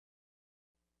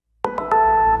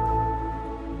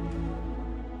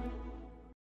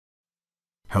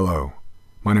Hello,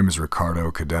 my name is Ricardo,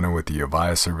 Cadena with the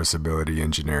Avaya Serviceability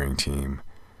Engineering team.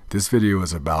 This video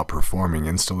is about performing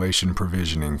installation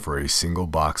provisioning for a single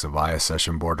box Avaya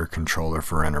Session Border Controller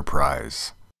for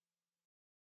Enterprise.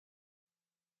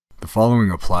 The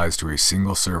following applies to a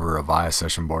single server Avaya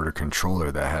Session Border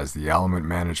Controller that has the element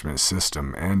management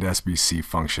system and SBC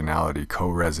functionality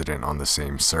co-resident on the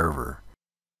same server.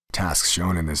 Tasks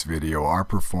shown in this video are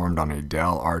performed on a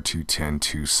Dell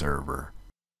R210-2 server.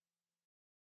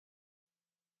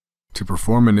 To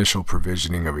perform initial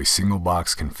provisioning of a single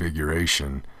box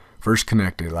configuration, first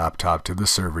connect a laptop to the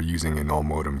server using a null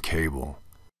modem cable.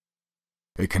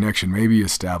 A connection may be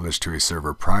established to a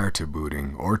server prior to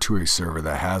booting or to a server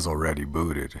that has already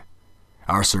booted.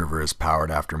 Our server is powered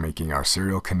after making our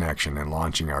serial connection and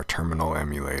launching our terminal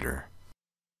emulator.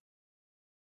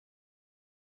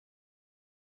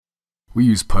 We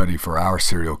use PuTTY for our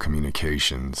serial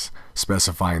communications,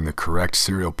 specifying the correct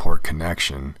serial port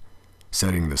connection,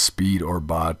 setting the speed or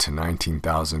baud to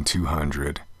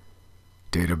 19,200,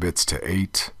 data bits to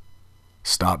 8,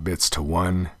 stop bits to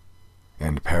 1,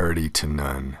 and parity to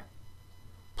none.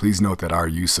 Please note that our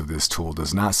use of this tool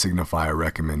does not signify a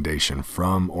recommendation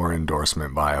from or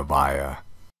endorsement by Avaya.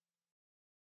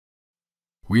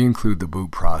 We include the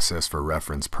boot process for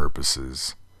reference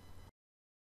purposes.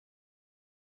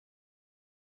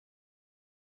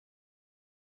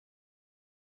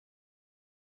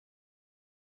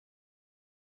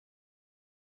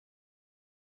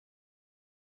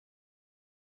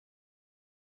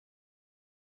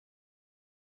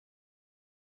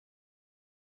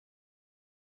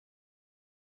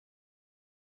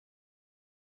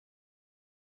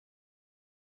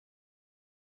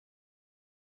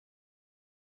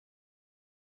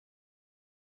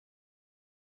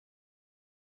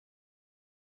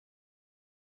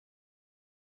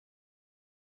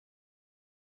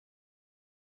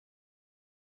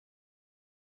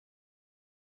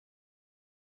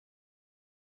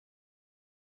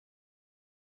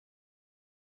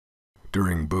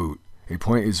 During boot, a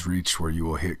point is reached where you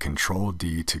will hit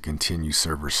CTRL-D to continue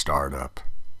server startup.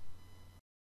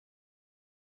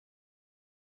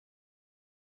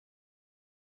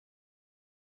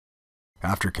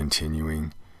 After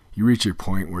continuing, you reach a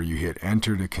point where you hit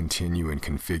Enter to continue in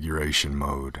configuration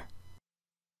mode.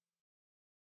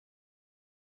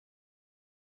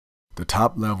 The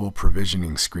top-level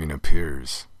provisioning screen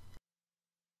appears.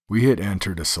 We hit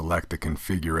Enter to select the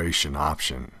configuration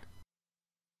option.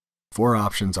 4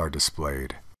 options are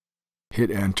displayed.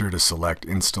 Hit Enter to select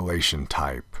installation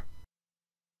type.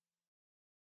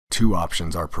 2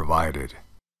 options are provided.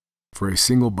 For a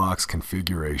single box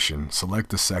configuration, select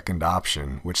the second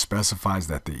option, which specifies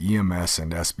that the EMS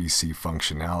and SBC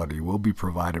functionality will be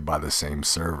provided by the same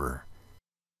server.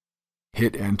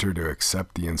 Hit Enter to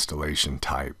accept the installation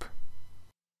type.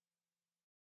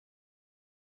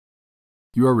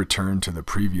 You are returned to the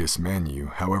previous menu,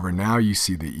 however now you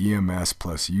see the EMS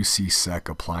plus UC-Sec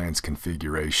appliance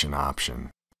configuration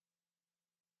option.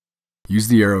 Use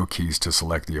the arrow keys to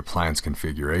select the appliance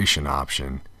configuration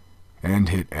option and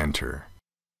hit Enter.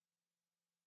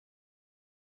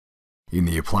 In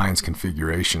the appliance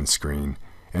configuration screen,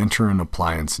 enter an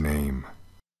appliance name.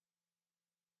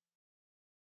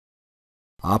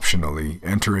 Optionally,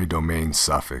 enter a domain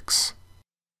suffix.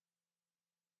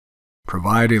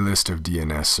 Provide a list of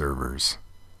DNS servers.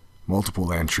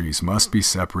 Multiple entries must be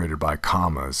separated by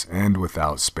commas and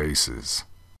without spaces.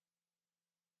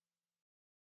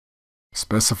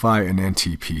 Specify an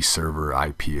NTP server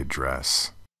IP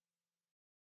address.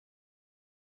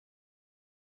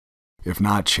 If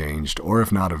not changed or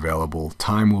if not available,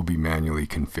 time will be manually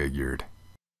configured.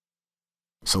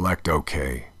 Select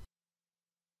OK.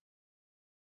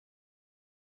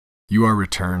 You are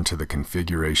returned to the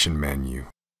configuration menu.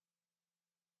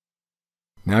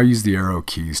 Now use the arrow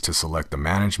keys to select the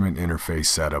Management Interface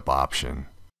Setup option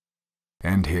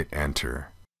and hit Enter.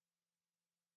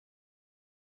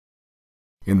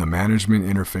 In the Management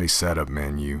Interface Setup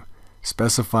menu,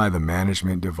 specify the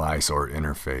management device or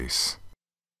interface.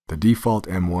 The default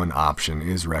M1 option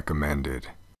is recommended.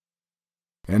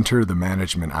 Enter the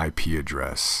management IP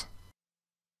address.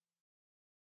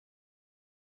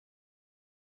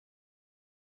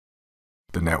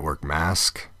 The network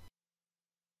mask,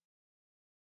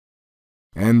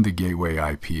 and the gateway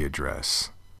IP address.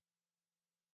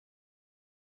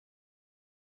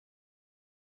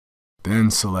 Then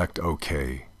select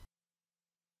OK.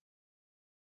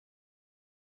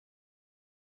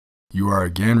 You are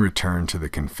again returned to the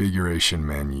configuration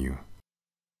menu.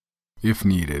 If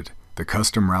needed, the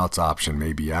custom routes option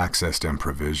may be accessed and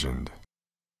provisioned.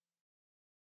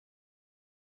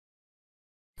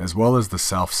 as well as the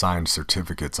self-signed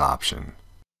certificates option.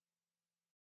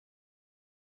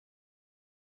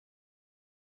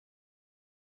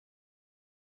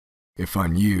 If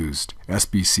unused,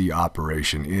 SBC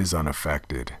operation is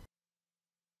unaffected.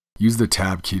 Use the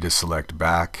Tab key to select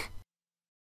Back,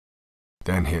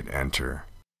 then hit Enter.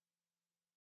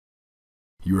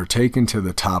 You are taken to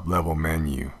the top-level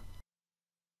menu.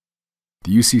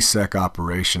 The UCSec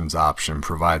Operations option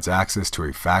provides access to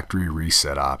a factory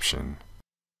reset option.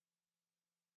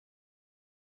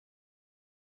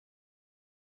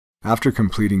 After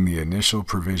completing the initial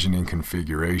provisioning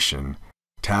configuration,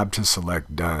 tab to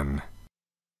select Done,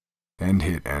 and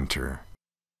hit Enter.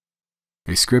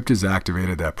 A script is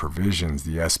activated that provisions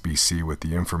the SBC with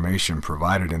the information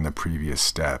provided in the previous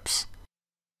steps.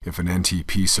 If an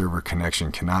NTP server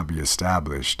connection cannot be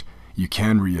established, you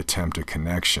can reattempt a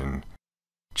connection,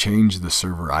 change the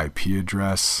server IP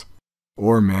address,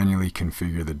 or manually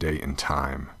configure the date and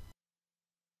time.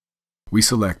 We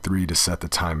select 3 to set the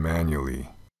time manually.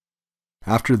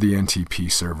 After the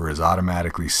NTP server is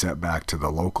automatically set back to the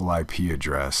local IP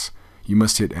address, you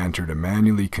must hit Enter to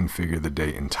manually configure the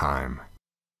date and time.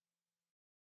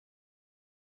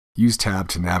 Use Tab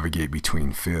to navigate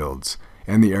between fields,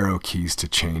 and the arrow keys to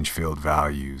change field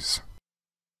values.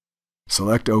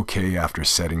 Select OK after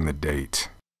setting the date.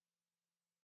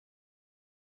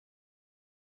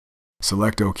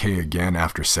 Select OK again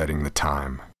after setting the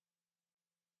time.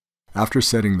 After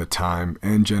setting the time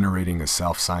and generating a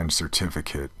self-signed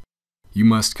certificate, you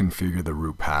must configure the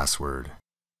root password.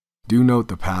 Do note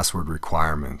the password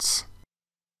requirements.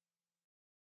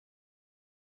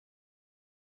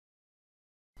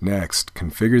 Next,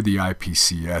 configure the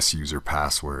ipcs user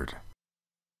password.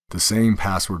 The same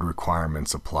password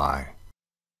requirements apply.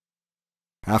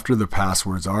 After the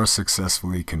passwords are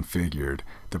successfully configured,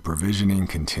 the provisioning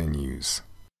continues.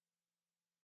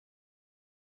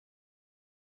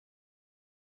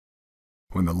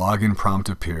 When the login prompt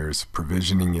appears,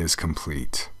 provisioning is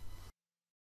complete.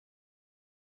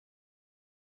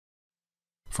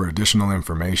 For additional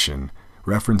information,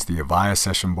 reference the Avaya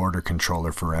Session Border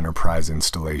Controller for Enterprise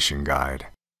Installation Guide.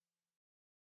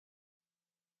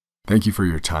 Thank you for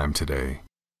your time today.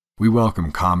 We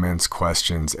welcome comments,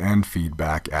 questions, and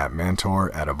feedback at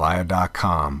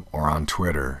mentor@avaya.com or on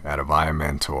Twitter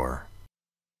 @AvayaMentor.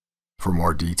 For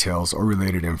more details or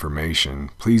related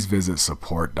information, please visit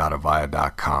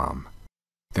support.avaya.com.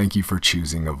 Thank you for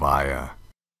choosing Avaya.